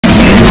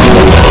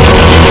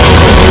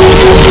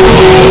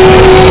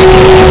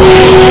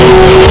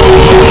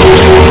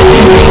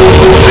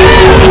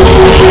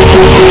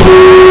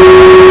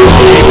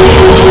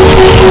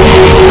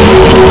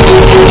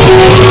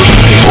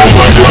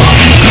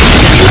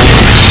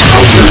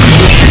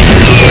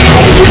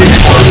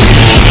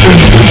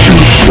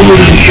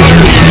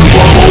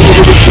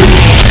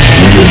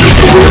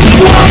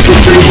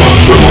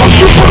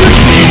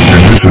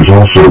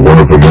also one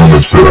of the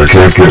moments that I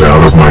can't get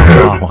out of my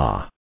head.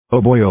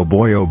 Oh boy, oh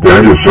boy, oh boy.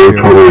 That is so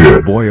totally it.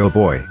 Oh boy, oh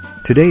boy.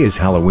 Today is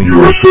Halloween.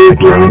 You are so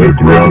grounded,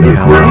 grounded,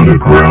 grounded,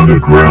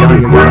 grounded,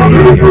 grounded,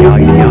 grounded until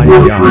World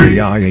War III.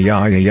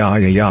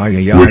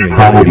 Which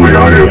probably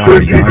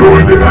ISFP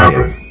going to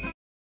happen.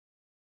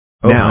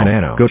 Now,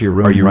 Nano, go to your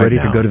room. Are you ready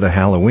to go to the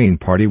Halloween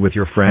party with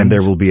your friends? And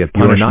there will be a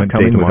punishment. You are not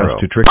coming with us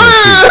to trick or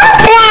treat,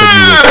 but you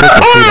will trick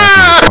or treat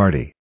after the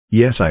party.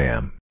 Yes, I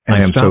am. I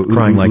am so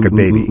crying like a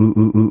baby.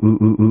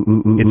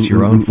 It's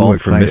your own fault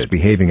for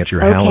misbehaving at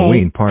your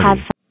Halloween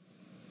party.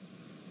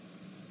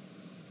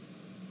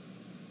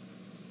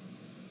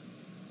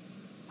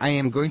 I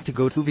am going to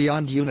go to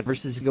Beyond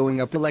Universes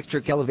going up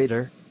electric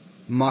elevator.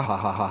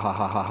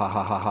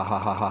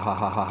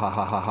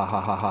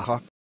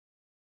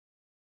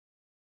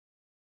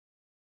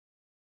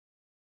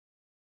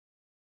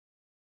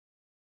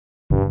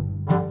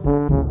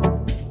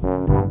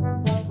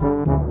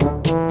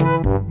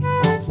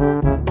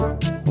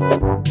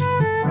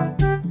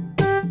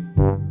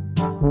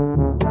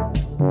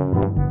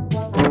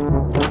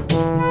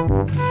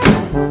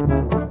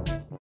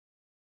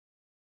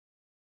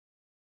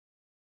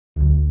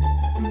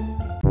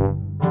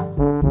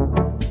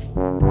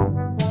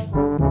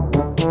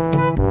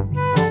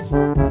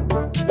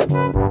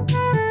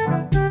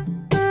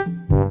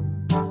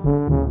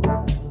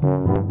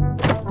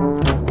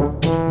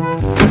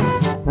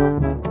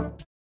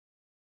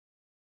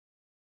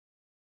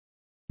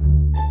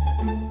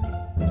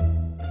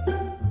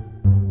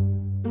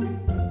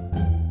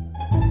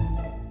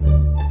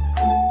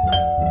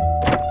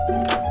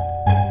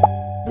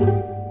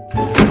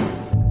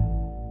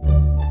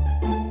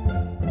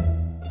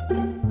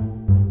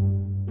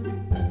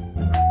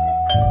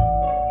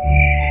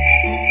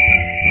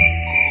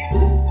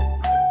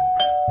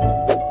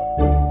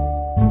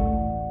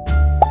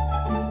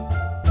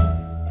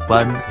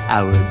 One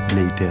hour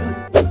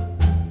later.